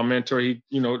kind of my mentor. He,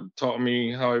 taught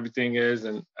me how everything is.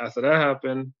 And after that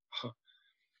happened,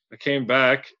 I came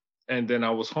back, and then I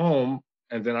was home,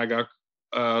 and then I got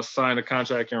signed a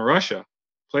contract in Russia.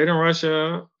 Played in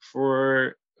Russia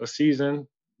for a season,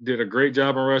 did a great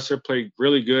job in Russia, played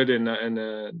really good in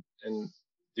in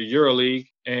the EuroLeague,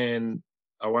 and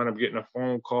I wound up getting a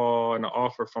phone call and an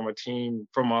offer from a team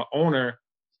from my owner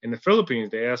in the Philippines.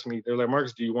 They asked me, they're like,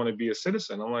 Marcus, do you want to be a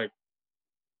citizen? I'm like,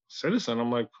 citizen?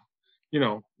 I'm like,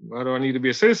 why do I need to be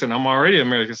a citizen? I'm already an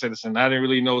American citizen. I didn't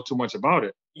really know too much about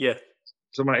it. Yeah.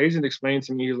 So my agent explained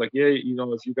to me, he was like, yeah,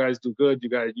 if you guys do good, you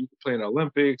can play in the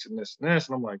Olympics and this and this.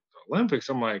 And I'm like, Olympics?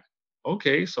 I'm like,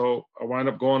 okay. So I wound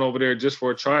up going over there just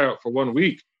for a tryout for 1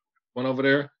 week. Went over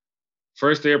there,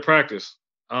 first day of practice.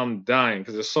 I'm dying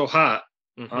because it's so hot.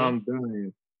 Mm-hmm. I'm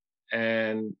dying.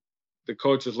 And the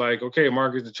coach is like, okay,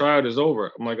 Marcus, the tryout is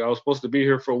over. I'm like, I was supposed to be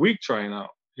here for a week trying out.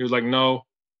 He was like, no.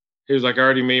 He was like, I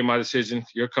already made my decision.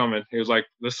 You're coming. He was like,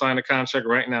 let's sign a contract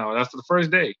right now. That's the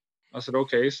first day. I said,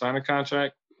 okay, sign a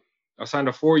contract. I signed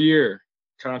a 4-year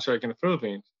contract in the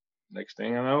Philippines. Next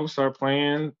thing I know, start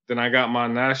playing. Then I got my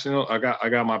national. I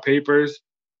got my papers.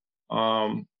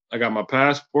 I got my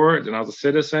passport. Then I was a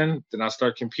citizen. Then I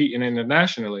started competing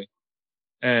internationally,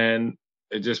 and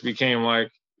it just became like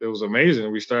it was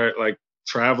amazing. We started like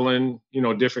traveling,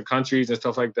 different countries and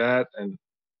stuff like that, and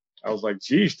I was like,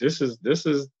 geez, this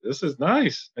is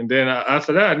nice. And then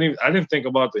after that, I didn't think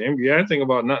about the NBA. I didn't think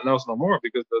about nothing else no more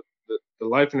because the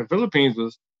life in the Philippines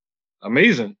was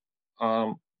amazing.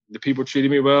 The people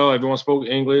treated me well. Everyone spoke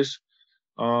English.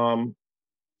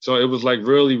 So it was like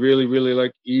really, really, really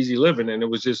like easy living. And it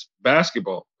was just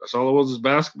basketball. That's all it was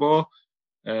basketball.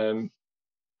 And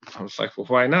I was like, well,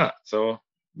 why not? So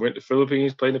went to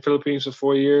Philippines, played in the Philippines for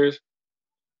 4 years.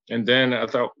 And then I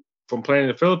thought from playing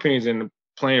in the Philippines and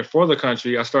playing for the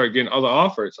country, I started getting other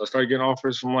offers. I started getting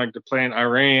offers from like to play in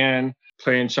Iran,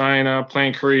 play in China,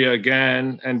 playing Korea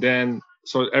again. And then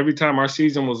so every time our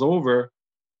season was over,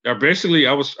 basically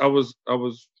I was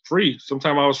free.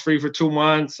 Sometimes I was free for 2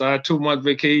 months. I had 2-month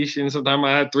vacation. Sometimes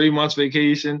I had 3 months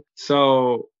vacation.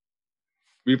 So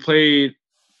we played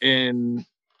in,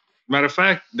 matter of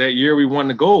fact, that year we won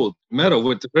the gold medal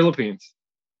with the Philippines.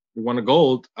 We won the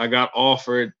gold. I got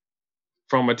offered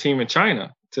from a team in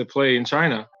China to play in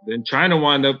China. Then China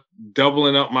wound up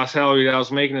doubling up my salary that I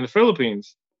was making in the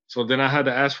Philippines. So then I had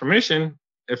to ask permission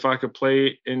if I could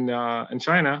play in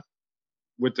China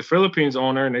with the Philippines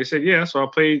owner, and they said yeah. So I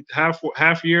played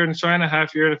half year in China,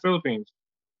 half year in the Philippines,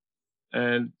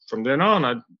 and from then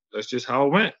on, that's just how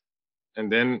it went.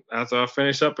 And then after I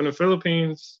finished up in the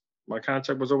Philippines, my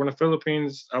contract was over in the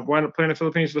Philippines. I wound up playing in the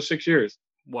Philippines for 6 years.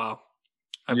 Wow.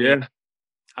 I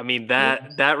mean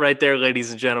that right there, ladies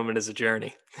and gentlemen, is a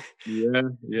journey. Yeah.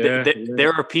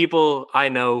 There are people I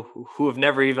know who have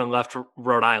never even left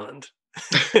Rhode Island.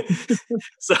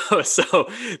 so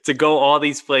to go all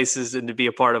these places and to be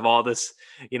a part of all this,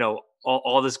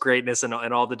 all this greatness and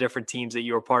all the different teams that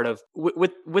you were part of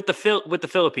with the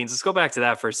Philippines. Let's go back to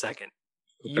that for a second.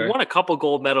 Okay. You won a couple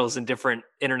gold medals in different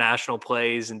international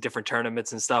plays and different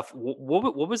tournaments and stuff.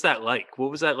 What was that like?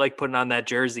 What was that like putting on that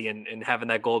jersey and having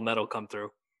that gold medal come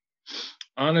through?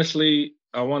 Honestly,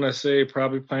 I want to say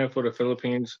probably playing for the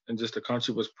Philippines and just the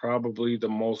country was probably the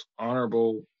most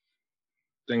honorable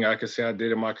thing I could say I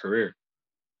did in my career.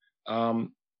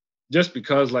 Just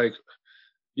because like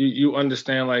you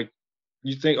understand, like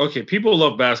you think, okay, people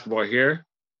love basketball here,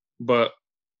 but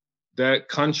that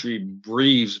country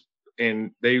breathes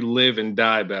and they live and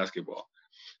die basketball.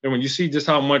 And when you see just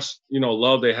how much,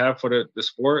 love they have for the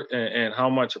sport and how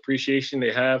much appreciation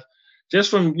they have just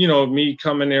from, me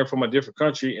coming there from a different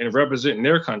country and representing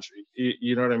their country,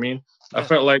 you know what I mean?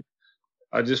 Yeah.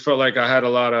 I just felt like I had a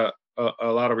lot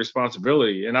of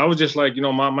responsibility. And I was just like,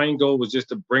 my main goal was just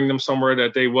to bring them somewhere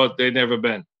that they'd never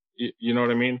been. You know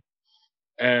what I mean?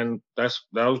 And that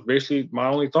was basically my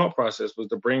only thought process, was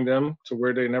to bring them to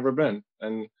where they'd never been.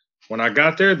 And when I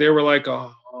got there, they were like,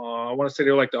 I want to say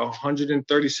they were like the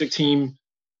 136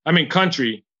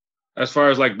 country, as far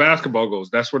as like basketball goes.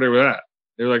 That's where they were at.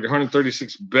 They were like the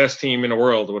 136th best team in the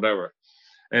world or whatever.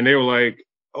 And they were like,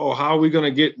 oh, how are we going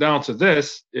to get down to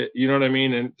this? You know what I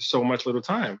mean? In so much little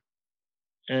time.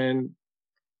 And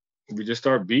we just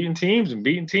start beating teams and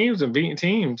beating teams and beating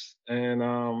teams. And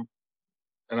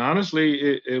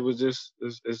honestly,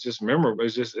 it's just memorable.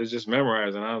 It's just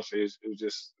memorizing. Honestly, it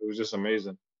was just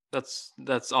amazing.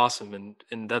 That's awesome.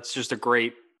 And that's just a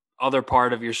great other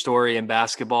part of your story in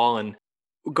basketball. And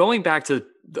going back to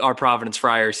our Providence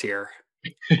Friars here,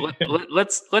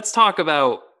 let's talk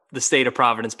about the state of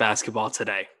Providence basketball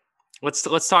today.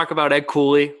 Let's talk about Ed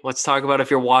Cooley. Let's talk about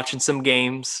if you're watching some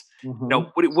games.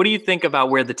 Mm-hmm. What do you think about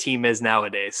where the team is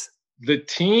nowadays? The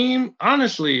team,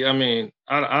 honestly, I mean,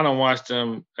 I don't watch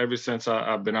them ever since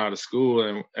I've been out of school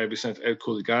and ever since Ed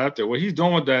Cooley got out there. What he's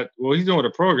doing with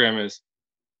the program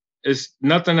is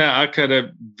nothing that I could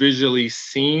have visually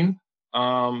seen.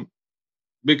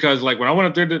 because like when I went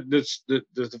up there,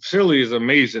 the facility is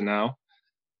amazing now.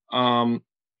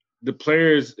 The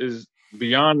players is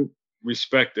beyond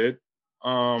respected.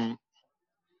 Um,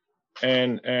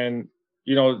 and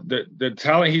the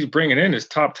talent he's bringing in is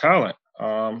top talent.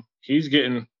 He's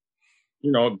getting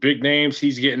big names.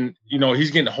 He's getting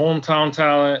hometown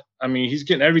talent. I mean, he's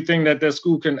getting everything that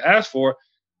school can ask for,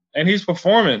 and he's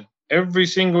performing every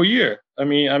single year. I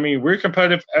mean, we're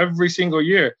competitive every single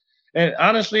year. And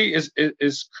honestly,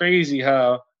 it's crazy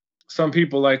how some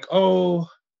people like, oh,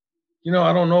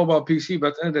 I don't know about PC, but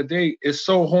at the end of the day, it's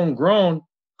so homegrown.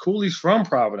 Cooley's from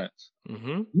Providence.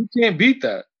 Mm-hmm. You can't beat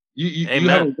that. You have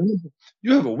Amen.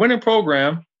 you have a winning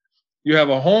program. You have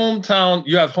hometown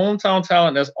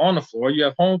talent that's on the floor. You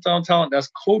have hometown talent that's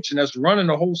coaching, that's running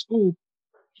the whole school.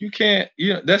 You can't,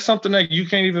 that's something that you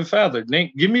can't even fathom.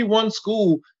 Nate, give me one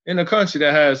school in the country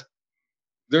that has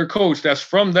their coach that's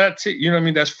from that,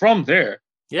 that's from there, and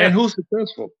Yeah. who's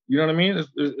successful. You know what I mean?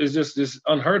 It's just this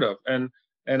unheard of. And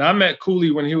I met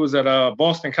Cooley when he was at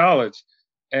Boston College,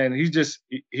 and he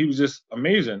was just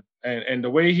amazing. And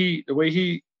he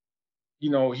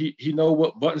know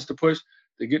what buttons to push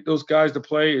to get those guys to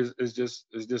play is just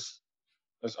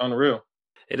it's unreal.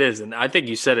 It is, and I think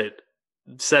you said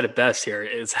it best here.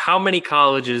 Is how many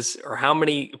colleges or how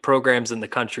many programs in the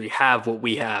country have what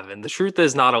we have, and the truth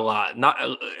is not a lot. Not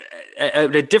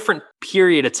at a different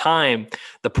period of time,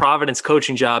 the Providence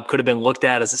coaching job could have been looked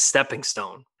at as a stepping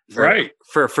stone Right.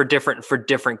 for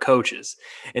different coaches,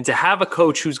 and to have a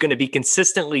coach who's going to be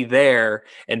consistently there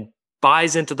and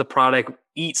buys into the product,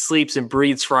 eats, sleeps, and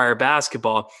breathes Friar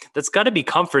basketball, that's got to be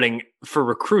comforting for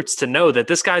recruits to know that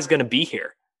this guy's going to be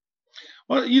here.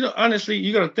 Well, honestly,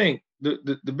 you got to think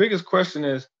the biggest question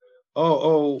is,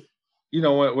 oh,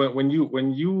 when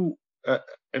you, I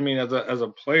mean, as a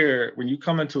player, when you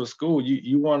come into a school,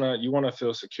 you wanna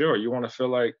feel secure. You want to feel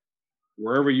like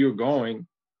wherever you're going,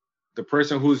 the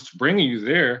person who's bringing you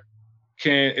there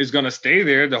is gonna stay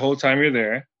there the whole time you're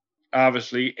there,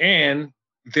 obviously, and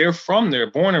they're from there,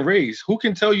 born and raised. Who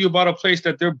can tell you about a place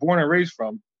that they're born and raised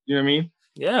from? You know what I mean?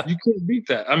 Yeah. You can't beat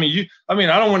that. I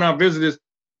don't want to visit this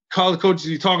college coaches.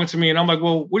 He's talking to me, and I'm like,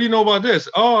 well, what do you know about this?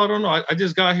 Oh, I don't know. I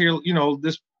just got here,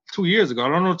 this 2 years ago. I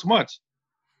don't know too much.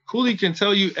 Cooley can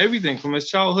tell you everything from his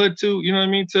childhood to,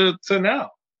 to now.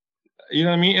 You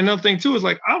know what I mean? Another thing too is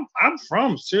like I'm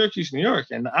from Syracuse, New York,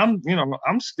 and I'm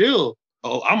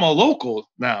a local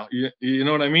now. You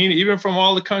know what I mean? Even from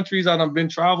all the countries that I've been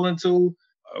traveling to,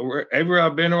 wherever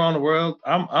I've been around the world,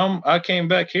 I came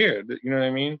back here. You know what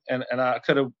I mean? And I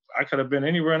could have been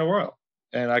anywhere in the world,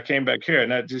 and I came back here,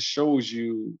 and that just shows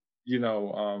you,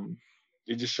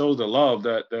 it just shows the love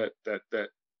that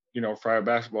Friar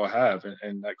basketball have,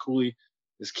 and that Cooley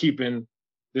is keeping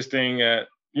this thing at,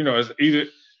 as either.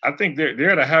 I think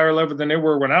they're at a higher level than they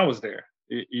were when I was there.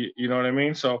 You know what I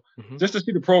mean? So just to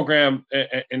see the program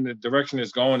and the direction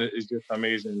it's going is just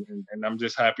amazing, and I'm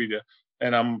just happy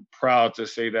and I'm proud to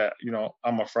say that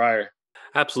I'm a Friar.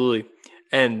 Absolutely.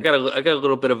 And I got a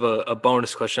little bit of a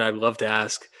bonus question I'd love to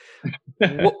ask.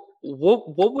 What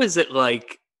was it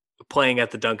like playing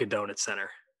at the Dunkin' Donuts Center?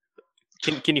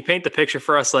 Can you paint the picture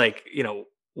for us, like,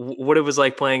 what it was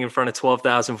like playing in front of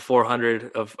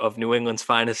 12,400 of New England's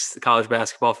finest college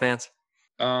basketball fans?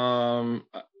 Um,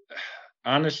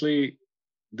 Honestly,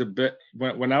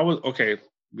 when I was okay,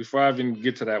 before I even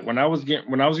get to that, when I was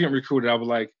getting recruited, I was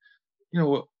like,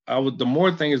 the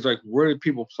more thing is like, where did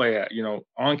people play at?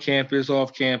 On campus,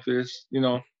 off campus,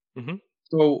 Mm-hmm.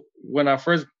 So when I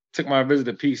first took my visit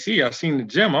to PC, I seen the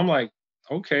gym. I'm like,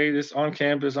 okay, this on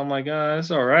campus. I'm like,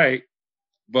 it's all right.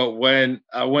 But when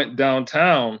I went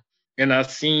downtown and oh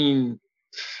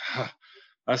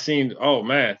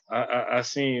man, I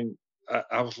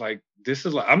was like, this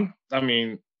is like, I'm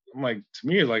like, to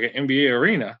me, it's like an NBA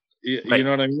arena. You Right.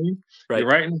 know what I mean? Right. You're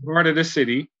right in the heart of the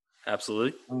city.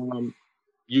 Absolutely.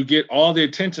 You get all the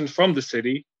attention from the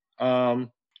city, and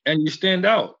you stand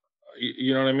out.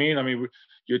 You know what I mean?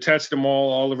 You're attached to the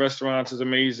mall. All the restaurants is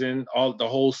amazing. The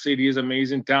whole city is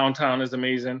amazing. Downtown is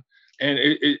amazing, and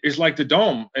it's like the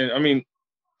dome. And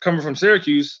coming from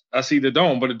Syracuse, I see the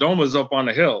dome, but the dome is up on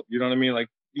the hill. You know what I mean? Like,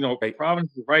 Right.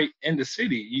 Providence is right in the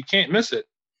city. You can't miss it.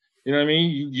 You know what I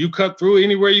mean? You cut through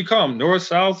anywhere you come, north,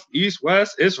 south, east,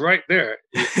 west. It's right there.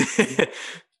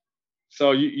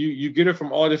 So you get it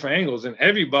from all different angles, and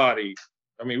everybody.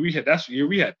 We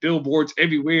had billboards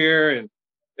everywhere, and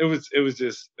it was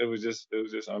just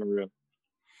unreal.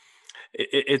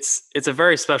 It's a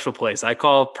very special place. I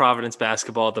call Providence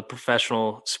basketball the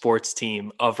professional sports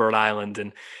team of Rhode Island,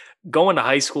 and going to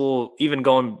high school, even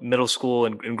going middle school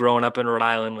and growing up in Rhode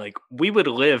Island, like we would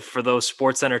live for those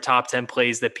Sports Center top 10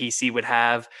 plays that PC would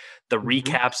have, the Mhm.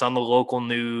 recaps on the local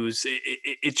news.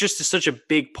 It's just such a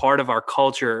big part of our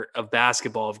culture of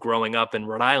basketball, of growing up in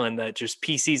Rhode Island, that just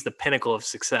PC is the pinnacle of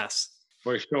success.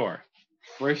 For sure.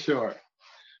 For sure.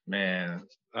 Man,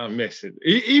 I miss it.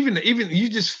 Even you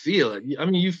just feel it. I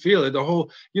mean, you feel it. The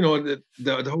whole,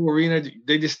 the whole arena.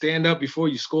 They just stand up before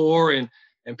you score, and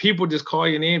people just call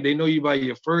your name. They know you by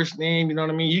your first name. You know what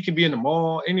I mean? You can be in the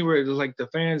mall, anywhere. It's like the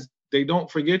fans. They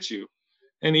don't forget you.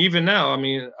 And even now, I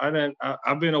mean,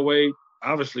 I've been away,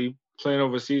 obviously playing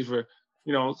overseas for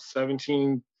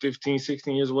 17, 15,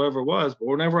 16 years, whatever it was. But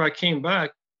whenever I came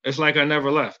back, it's like I never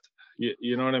left.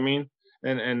 You know what I mean?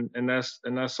 And that's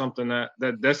something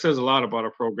that says a lot about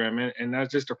a program, and not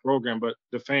just a program, but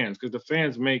the fans, because the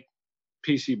fans make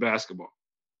PC basketball.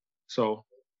 So,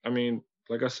 I mean,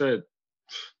 like I said,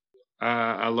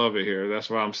 I love it here. That's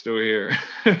why I'm still here.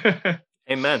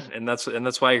 Amen. And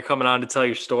that's why you're coming on to tell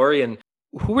your story. And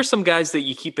who are some guys that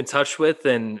you keep in touch with?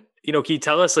 And can you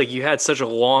tell us, like, you had such a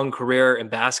long career in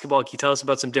basketball? Can you tell us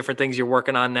about some different things you're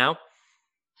working on now?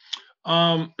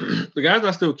 The guys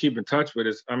I still keep in touch with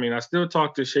is, I mean, I still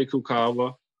talk to Sheku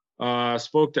Kawa. I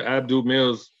spoke to Abdul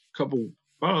Mills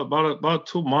about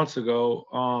 2 months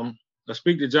ago. I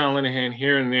speak to John Linehan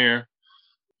here and there.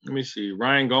 Let me see,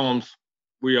 Ryan Gomes.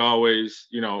 We always,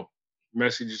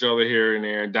 message each other here and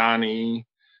there. Donnie.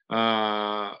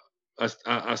 I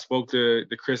spoke to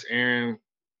Chris Aaron,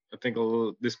 I think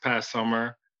this past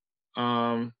summer.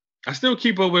 I still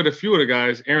keep up with a few of the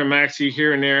guys. Aaron Maxey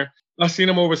here and there. I've seen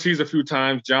him overseas a few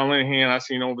times. John Linehan, I've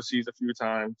seen overseas a few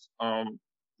times.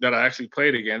 That I actually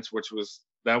played against, which was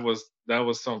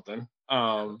something.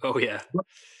 Oh yeah.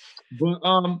 But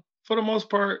for the most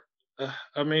part,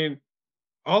 I mean,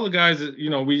 all the guys,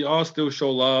 we all still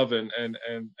show love, and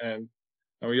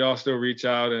we all still reach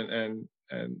out and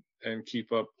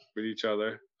keep up with each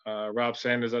other. Rob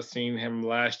Sanders, I seen him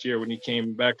last year when he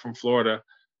came back from Florida.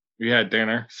 We had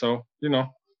dinner, so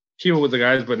keep up with the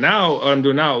guys. But now I'm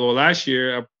doing now. Well, last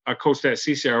year I coached at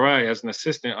CCRI as an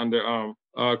assistant under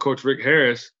Coach Rick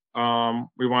Harris.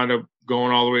 We wound up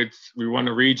going all the way. We won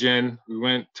the region. We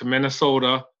went to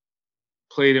Minnesota,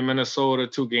 played in Minnesota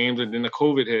 2 games, and then the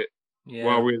COVID hit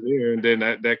while we were there, and then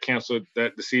that canceled.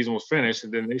 That the season was finished,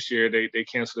 and then this year they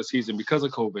canceled the season because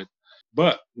of COVID.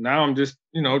 But now I'm just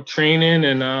training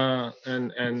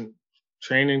and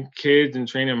training kids and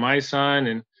training my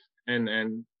son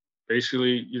and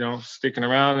basically sticking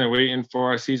around and waiting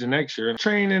for our season next year,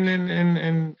 training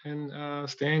and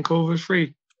staying COVID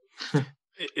free.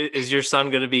 Is your son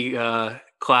going to be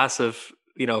class of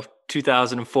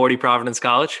 2040 Providence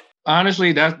College?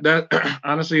 Honestly,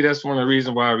 honestly, that's one of the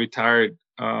reasons why I retired,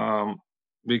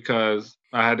 because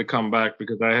I had to come back,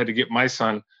 because I had to get my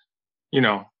son,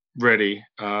 ready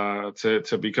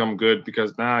to become good,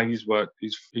 because now he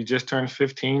just turned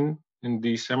 15 in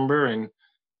December, and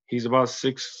he's about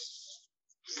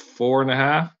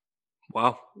 6'4.5".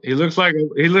 Wow. He looks like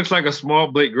a small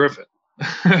Blake Griffin.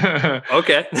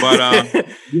 Okay. But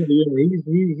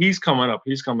he's coming up.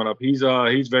 He's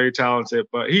very talented,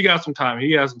 but he got some time.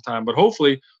 He has some time. But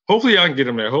hopefully I can get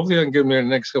him there. Hopefully I can get him there in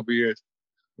the next couple of years.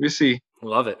 We'll see.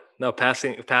 Love it. No,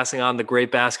 passing on the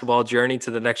great basketball journey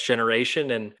to the next generation.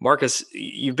 And Marcus,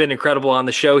 you've been incredible on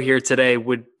the show here today.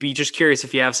 Would be just curious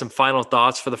if you have some final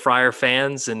thoughts for the Friar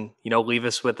fans, and leave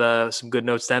us with some good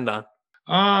notes to end on.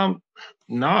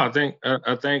 No, I think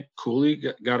Cooley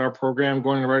got our program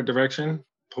going in the right direction.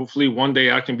 Hopefully one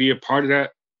day I can be a part of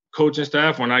that coaching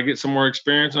staff when I get some more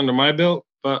experience under my belt.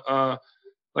 But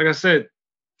like I said,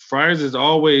 Friars is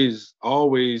always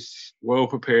well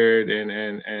prepared,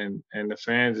 and the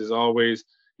fans is always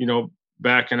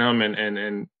backing them, and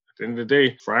at the end of the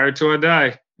day, Friar till I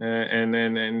die, and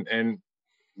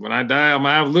when I die, I'm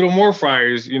gonna have a little more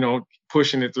Friars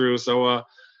pushing it through. So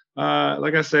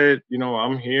like I said,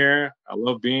 I'm here. I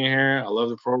love being here. I love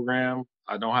the program.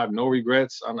 I don't have no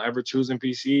regrets on ever choosing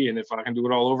PC. And if I can do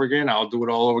it all over again, I'll do it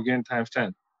all over again times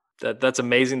 10. That's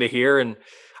amazing to hear. And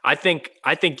I think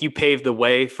you paved the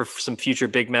way for some future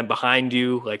big men behind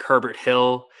you, like Herbert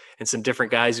Hill and some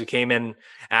different guys who came in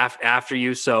after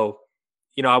you. So,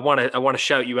 I want to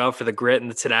shout you out for the grit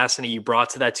and the tenacity you brought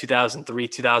to that 2003,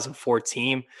 2004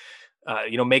 team.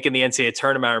 Making the NCAA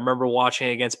tournament. I remember watching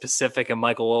against Pacific and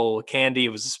Michael Olowokandi. It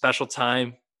was a special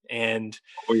time. And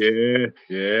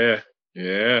yeah.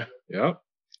 That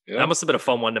must have been a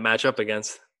fun one to match up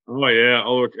against. Oh yeah.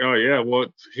 Well,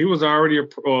 he was already a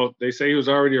pro. Well, they say he was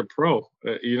already a pro.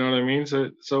 You know what I mean? So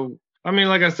I mean,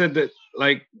 like I said, that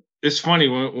like it's funny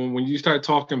when you start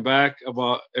talking back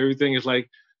about everything. It's like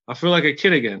I feel like a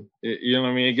kid again. You know what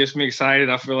I mean? It gets me excited.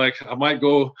 I feel like I might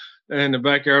go in the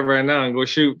backyard right now and go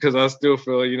shoot because I still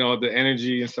feel, you know, the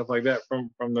energy and stuff like that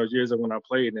from those years of when I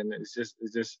played. And it's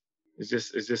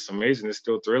just amazing. It's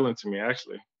still thrilling to me,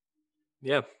 actually.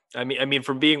 Yeah. I mean,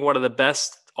 from being one of the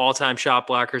best all-time shot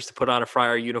blockers to put on a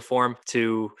Friar uniform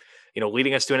to,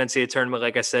 leading us to an NCAA tournament,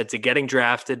 like I said, to getting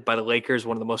drafted by the Lakers,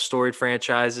 one of the most storied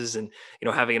franchises, and,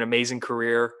 having an amazing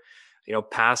career,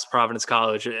 past Providence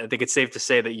College. I think it's safe to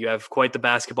say that you have quite the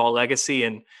basketball legacy,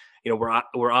 and,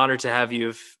 we're honored to have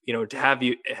you,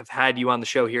 have had you on the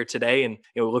show here today, and,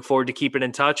 we look forward to keeping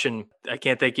in touch. And I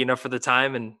can't thank you enough for the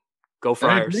time, and go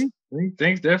Friars.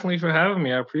 Thanks definitely for having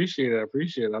me. I appreciate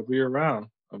it. I'll be around.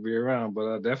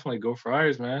 But definitely go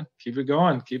Friars, man. Keep it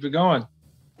going.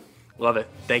 Love it.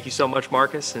 Thank you so much,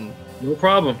 Marcus. And no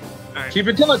problem. All right. Keep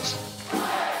in touch.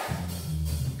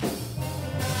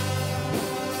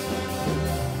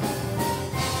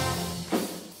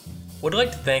 Would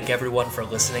like to thank everyone for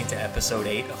listening to episode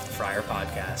 8 of the Friar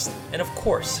Podcast. And of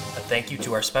course, a thank you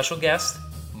to our special guest,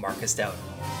 Marcus Douthit.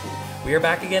 We are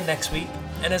back again next week.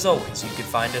 And as always, you can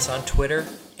find us on Twitter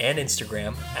and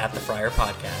Instagram at the Friar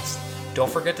Podcast. Don't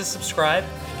forget to subscribe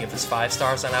and give us 5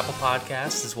 stars on Apple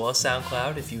Podcasts as well as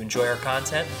SoundCloud if you enjoy our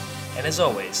content. And as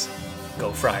always,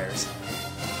 go Friars.